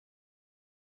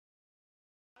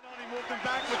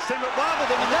which sent it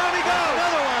wobbled him, and down he goes.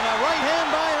 Another one, a right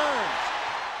hand by Hearns.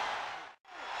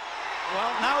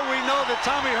 Well, now we know that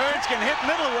Tommy Hearns can hit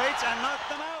middleweights and knock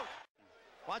them out.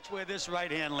 Watch where this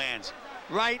right hand lands.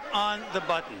 Right on the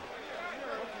button.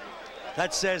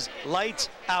 That says lights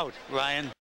out,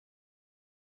 Ryan.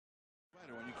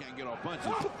 When you can't get off punches.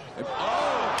 Oh, a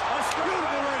beautiful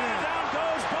right hand. Down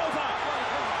goes Botha.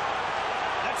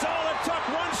 That's all it took.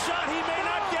 One shot. He may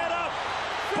not get up.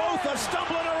 Botha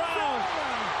stumbling around.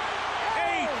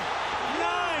 8,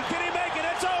 9. Can he make it?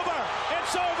 It's over.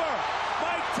 It's over.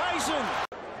 Mike Tyson.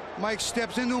 Mike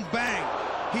steps into him, bang.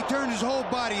 He turned his whole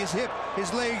body, his hip,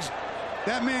 his legs.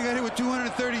 That man got hit with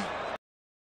 230. And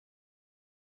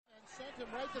sent him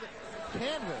right to the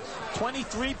canvas.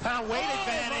 23-pound weight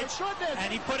advantage.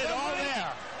 And he put it all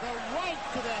there. The right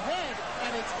to the head,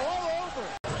 and it's all over.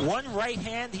 One right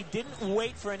hand. He didn't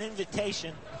wait for an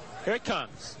invitation. Here it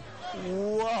comes.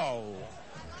 Whoa.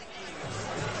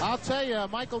 I'll tell you,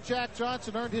 Michael Jack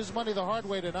Johnson earned his money the hard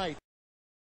way tonight.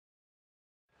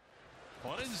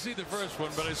 Well, I didn't see the first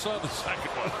one, but I saw the second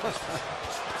one.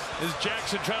 Is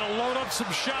Jackson trying to load up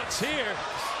some shots here?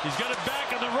 He's got it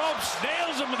back on the ropes,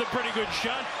 nails him with a pretty good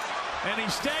shot, and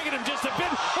he's staggered him just a bit.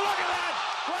 Look at that!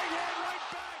 Right hand, right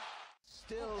back!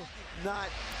 Still not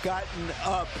gotten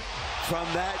up from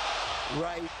that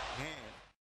right hand.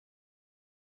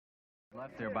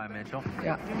 Left there by Mitchell.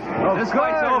 Yeah. This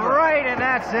fight's over. Right, and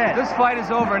that's it. This fight is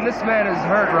over, and this man is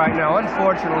hurt right now.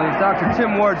 Unfortunately, Dr.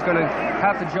 Tim Ward's going to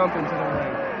have to jump into the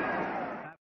ring.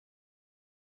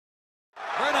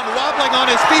 Brennan wobbling on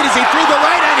his feet as he threw the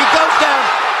right hand. He goes down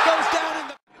in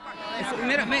the...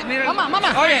 Mira.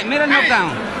 Oye, mira el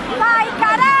knockdown. ¡Ay,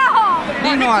 carajo!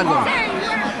 Dino algo.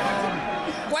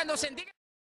 Cuando sentí...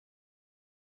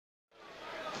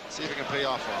 See if he can pay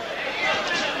off on it.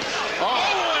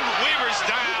 Oh, and Weaver's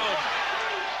down.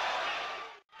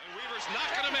 And Weaver's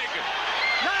not going to make it.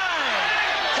 9,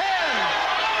 10.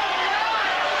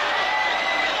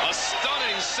 A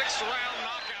stunning 6th-round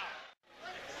knockout.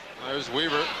 There's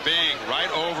Weaver being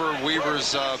right over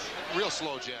Weaver's real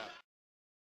slow jab.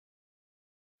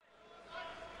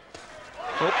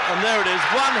 Oh, and there it is,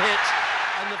 one hit,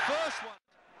 and the first one.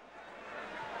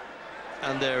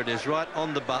 And there it is, right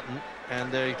on the button,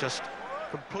 and there he just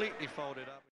completely folded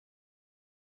up.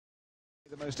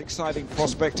 The most exciting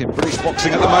prospect in British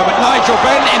boxing at the moment, Nigel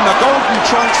Benn in the golden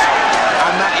trunks,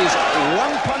 and that is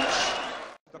one punch.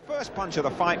 The first punch of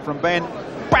the fight from Benn,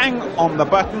 bang on the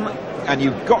button, and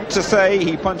you've got to say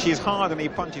he punches hard and he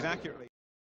punches accurately.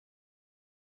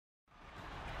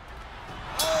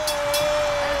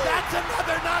 And that's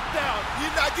another knockdown.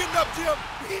 You're not getting up, Jim.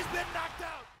 He's been knocked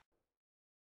out.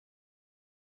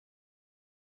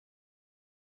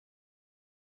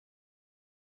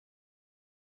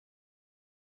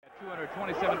 At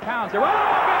 227 pounds. There. Oh, big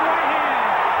right hand.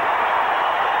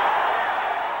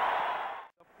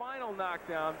 The final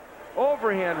knockdown.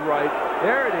 Overhand right.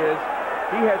 There it is.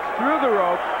 He heads through the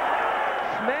rope.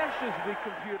 Smashes the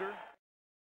computer.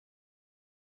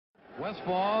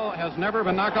 Westfall has never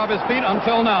been knocked off his feet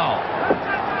until now.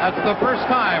 That's the first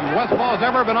time Westfall has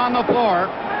ever been on the floor.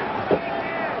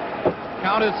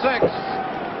 Count is 6,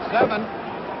 7,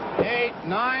 8,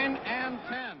 9, and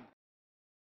 10. 1:30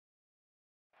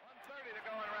 to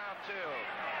go in round 2.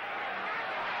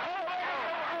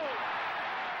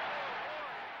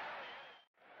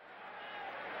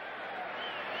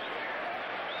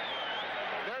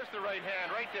 There's the right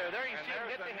hand right there. There you see him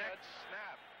hit the head.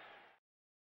 Snap.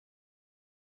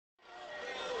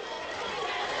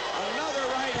 Another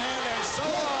right hand and so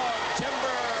long,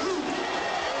 Timber.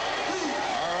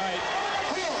 All right.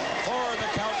 4, the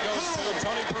count goes to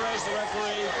Tony Perez, the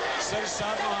referee, sends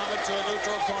Saad Muhammad to a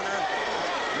neutral corner.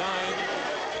 9.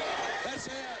 That's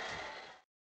it.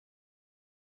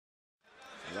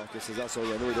 Alors que César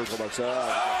Soriano et d'autres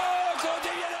boxeurs.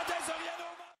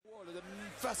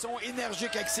 De façon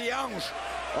énergique avec ses hanches.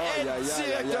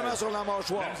 Directement sur la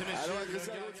mâchoire.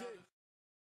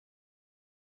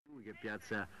 Lui che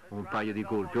piazza un paio di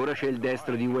colpi. Ora c'è il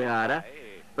destro di Uehara.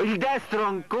 Il destro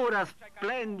ancora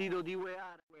splendido di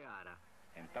Uehara.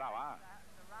 Entrava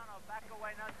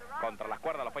contra la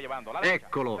cuerda, lo fue llevando.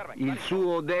 Eccolo, il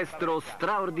suo destro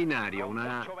straordinario.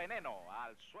 Una... Veneno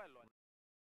al suelo.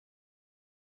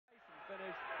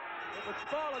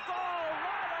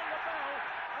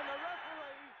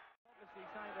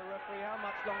 How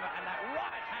much longer, and that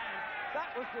right hand,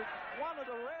 that was one of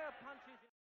the rare punches.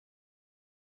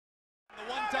 The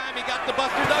one time he got the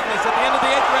Buster Douglas at the end of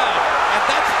the 8th round, and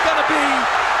that's going to be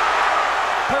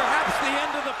perhaps the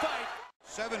end of the fight.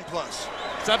 7+.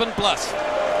 7+.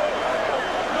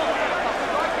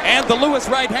 And the Lewis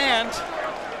right hand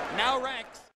now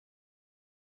ranks.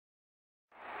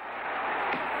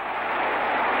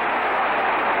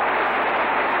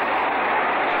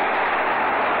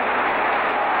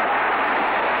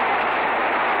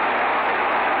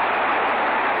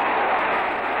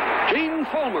 Gene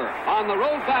Fulmer, on the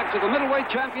road back to the middleweight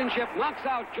championship, knocks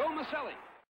out Joe Maselli.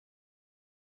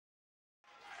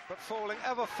 But falling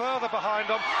ever further behind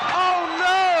him. Oh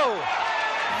no!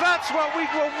 That's what we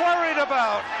were worried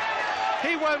about.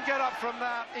 He won't get up from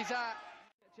that. He's out.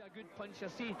 A good puncher.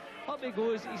 See, up he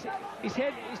goes. His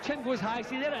chin goes high.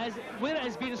 See, there it is. Where it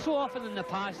has been so often in the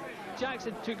past,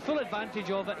 Jackson took full advantage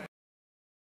of it.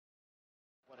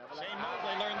 Shane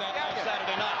Mosley learned that last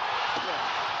Saturday night.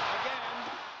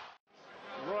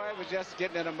 Again. Roy was just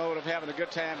getting in a mode of having a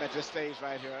good time at this stage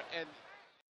right here. And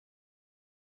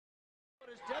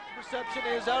his depth perception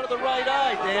is out of the right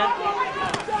eye, Dan.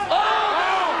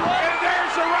 Oh! And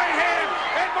there's the right hand,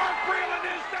 and Mark Breland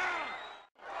is down.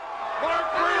 Mark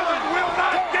Breland will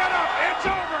not get up. It's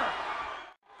over.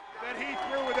 That he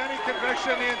threw with any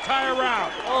conviction the entire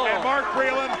round. Oh. And Mark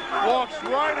Breland walks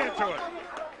right into it.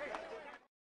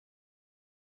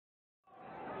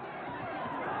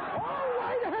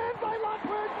 Right hand by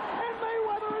Lockwood, and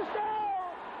Mayweather is down.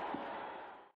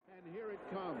 And here it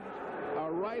comes.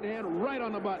 A right hand right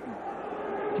on the button.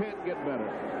 Can't get better.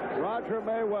 Roger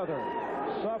Mayweather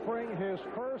suffering his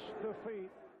first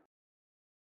defeat.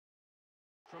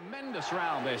 Tremendous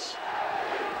round, this. Oh,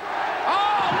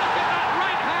 look at that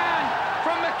right hand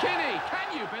from McKinney. Can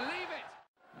you believe it?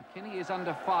 McKinney is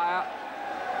under fire.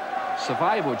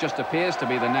 Survival just appears to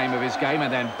be the name of his game,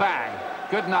 and then bang.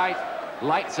 Good night,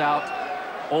 lights out,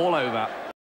 all over.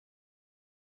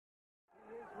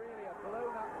 He is really a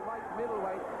blown-up light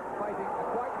middleweight fighting a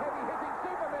quite heavy-hitting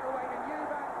super middleweight in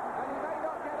Eubank, and he may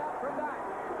not get up from that.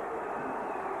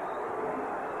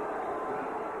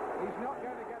 He's not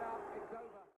going to get up. It's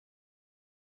over.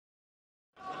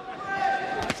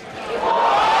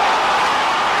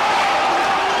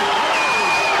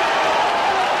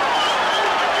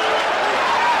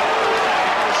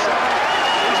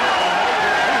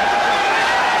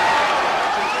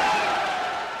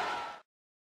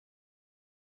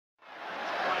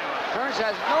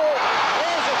 Has no,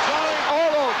 there's a throwing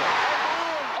all over.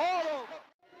 All over.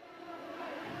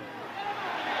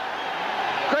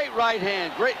 Great right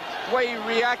hand. Great way he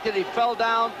reacted. He fell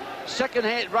down. Second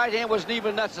hand, right hand wasn't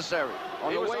even necessary.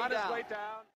 On the way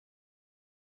down.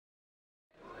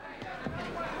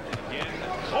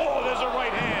 Oh, there's a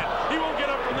right hand. He won't get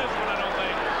up from this one, I don't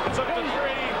think. It's up to 3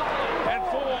 and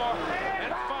 4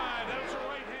 and 5. That's a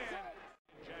right hand.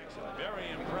 Jackson,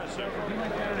 very impressive. He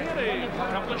had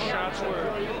a couple of shots where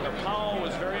the power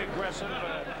was very aggressive,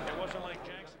 but it wasn't like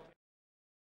Jackson.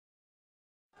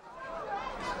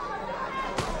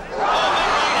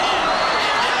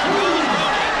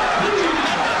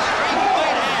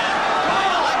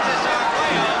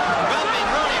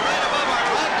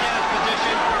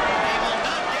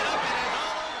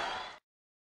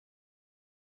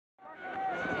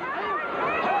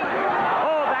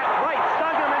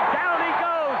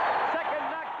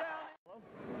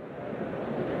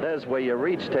 There's where your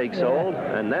reach takes hold,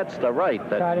 and that's the right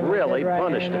that really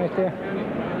punished him. Right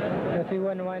there. If he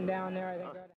wouldn't have went down there, I think.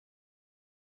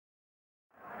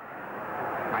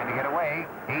 Trying to get away.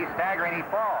 He's staggering. He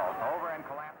falls over and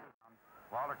collapses.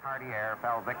 Walter Cartier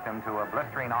fell victim to a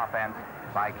blistering offense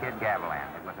by Kid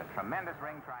Gavilan. It was a tremendous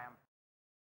ring triumph.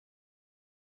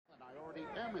 And I already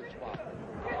am in spot.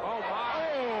 Oh, my.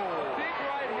 Oh. Big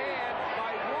right hand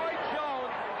by Roy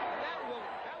Jones. That will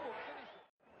finish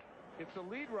it. It's a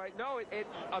lead right. No,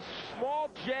 a small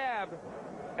jab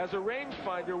as a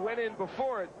rangefinder went in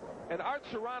before it. And Art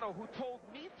Serrano, who told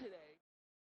me today.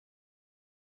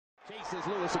 Chases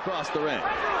Lewis across the ring.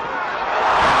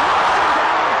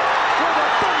 With a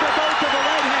thunderbolt to the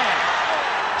right hand.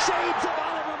 Shades of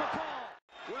Oliver McCall.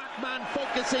 Rockman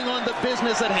focusing on the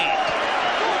business at hand.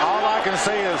 All I can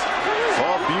say is,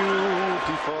 for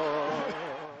beautiful.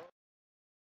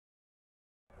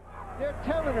 They're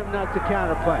telling him not to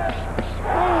counterpunch.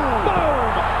 Boom!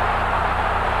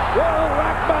 Will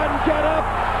Rockman get up,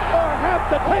 or have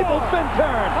the tables been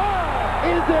turned?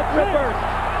 Is it reversed?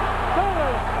 7,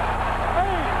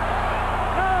 8,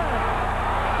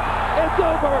 9. It's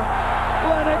over.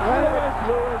 Lennox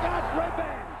Lewis got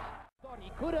revenge. Thought he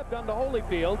could have done the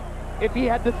Holyfield if he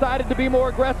had decided to be more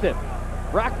aggressive.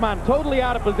 Rockman totally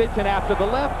out of position after the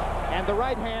left, and the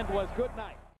right hand was good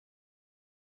night.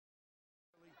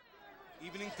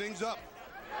 Evening things up.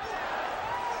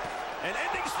 And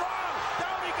ending strong.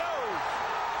 Down he goes.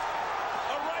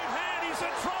 A right hand. He's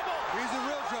in trouble. He's in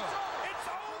real trouble. It's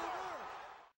over.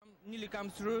 Nearly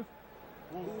comes through.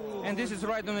 And this is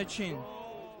right on the chin.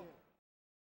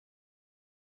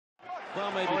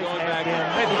 Well, maybe going back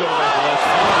in. Maybe going back to left.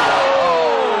 Oh!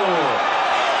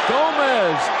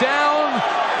 Gomez down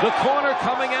the corner,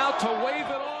 coming out to wave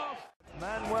it off.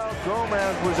 Manuel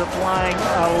Gomez was applying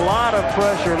a lot of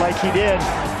pressure like he did.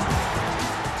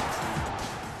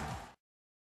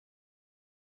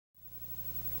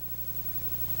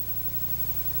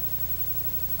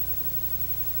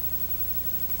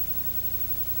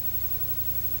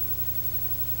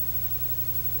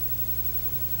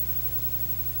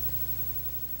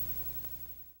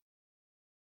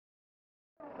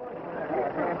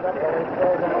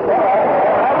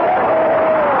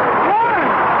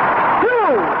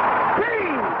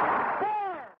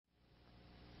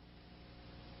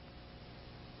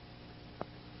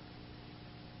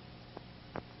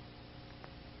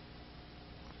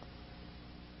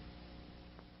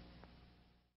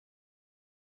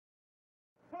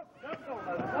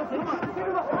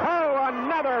 Oh,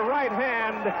 another right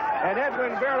hand, and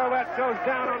Edwin Viruet goes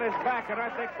down on his back, and I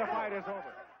think the fight is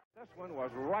over. This one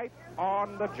was right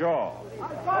on the jaw,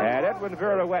 and Edwin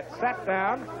Viruet sat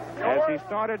down. As he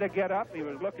started to get up, he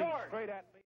was looking straight at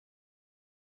me.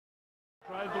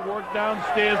 Tries to work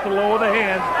downstairs to lower the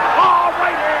hands. Oh,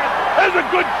 right hand! There's a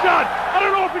good shot! I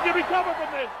don't know if he can recover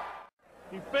from this.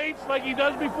 He feints like he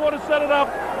does before to set it up.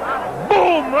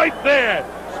 Boom! Right there!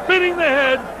 Spinning the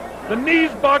head, the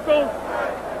knees buckle,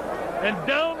 and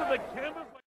down to the canvas.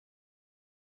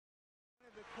 One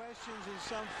of the questions in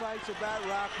some fights about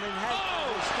Rockman has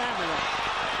his stamina.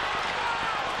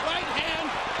 Right hand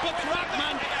puts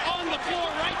Rockman on the floor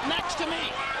right next to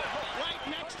me. Right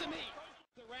next to me.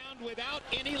 The round without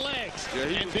any legs.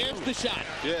 Yeah, and there's the shot.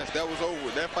 Yes, that was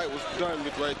over. That fight was done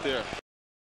with right there.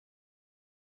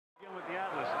 With the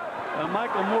Atlas.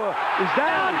 Michael Moore is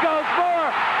down. Goes Moore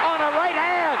on a right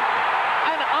hand.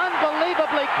 An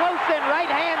unbelievably close-in right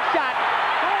hand shot.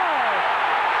 4,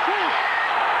 6,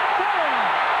 7,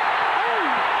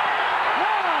 8,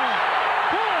 9,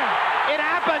 10. It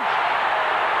happened.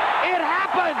 It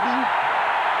happened.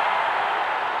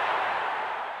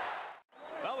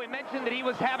 Well, we mentioned that he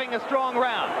was having a strong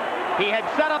round. He had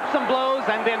set up some blows,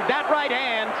 and then that right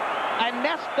hand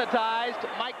anesthetized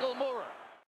Michael Moore.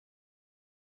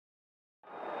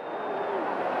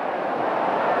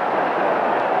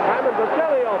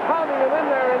 Basilio pounding him in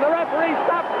there, and the referee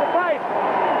stops the fight.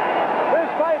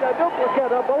 This fight a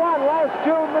duplicate of the one last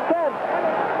June the 10th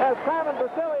as Simon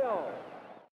Basilio.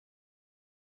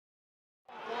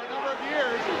 For a number of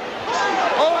years.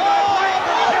 Oh,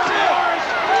 it's yours!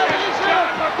 And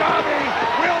John McGarvey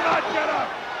will not get up!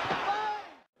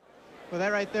 Well,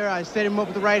 that right there, I set him up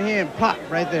with the right hand. Pop,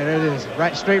 right there. There it is.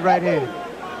 Right, straight right hand.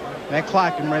 That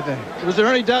clocked him right there. Was there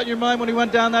any doubt in your mind when he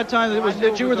went down that time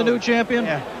that you were the new champion?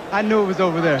 Yeah, I knew it was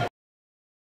over there.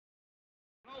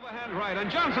 Overhand right,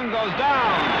 and Johnson goes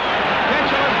down.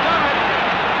 Mitchell has done it.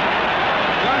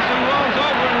 Johnson rolls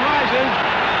over and rises.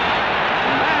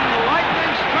 And then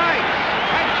lightning strikes.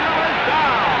 Mitchell is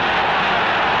down.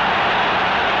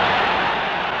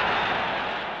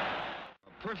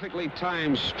 A perfectly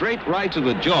timed straight right to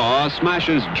the jaw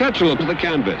smashes Ketchel to the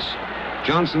canvas.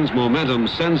 Johnson's momentum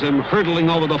sends him hurtling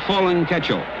over the falling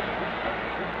Ketchel.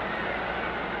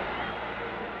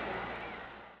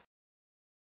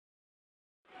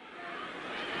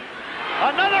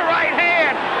 Another right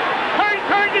hand. Hearns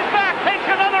turns his back, takes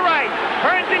another right.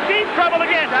 Hearns in deep trouble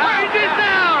again. Hearns is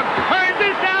down. Hearns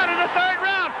is down in the third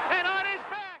round and on his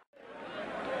back.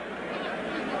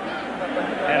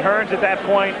 And Hearns at that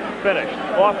point finished.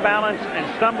 Off balance and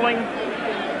stumbling.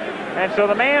 And so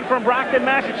the man from Brockton,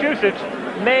 Massachusetts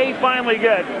may finally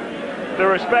get the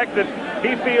respect that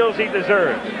he feels he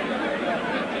deserves.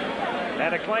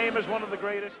 And acclaim as one of the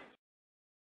greatest.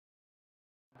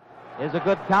 Here's a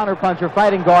good counterpuncher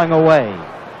fighting going away.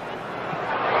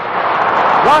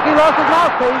 Rocky lost his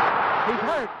mouthpiece. He's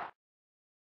hurt.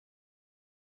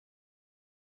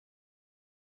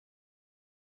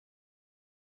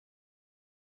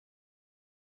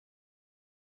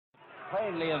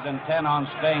 Plainly is intent on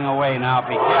staying away now.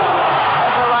 Be careful.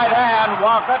 There's a right hand,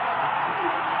 Walcott.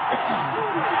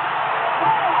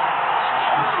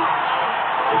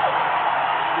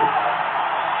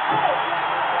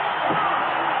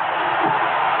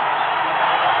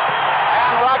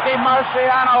 And Rocky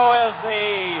Marciano is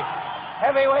the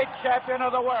heavyweight champion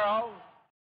of the world.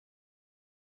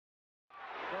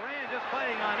 Duran just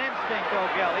fighting on instinct,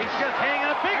 O'Gill. He's just hanging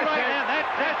a big right hand.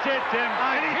 That's it, Tim.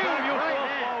 Anytime you fall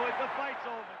forward, the fight's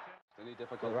over, Tim. Any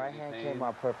difficulty? The right hand came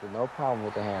out perfect. No problem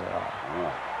with the hand at all. All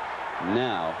right.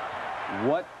 Now,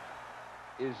 what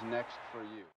is next for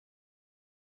you?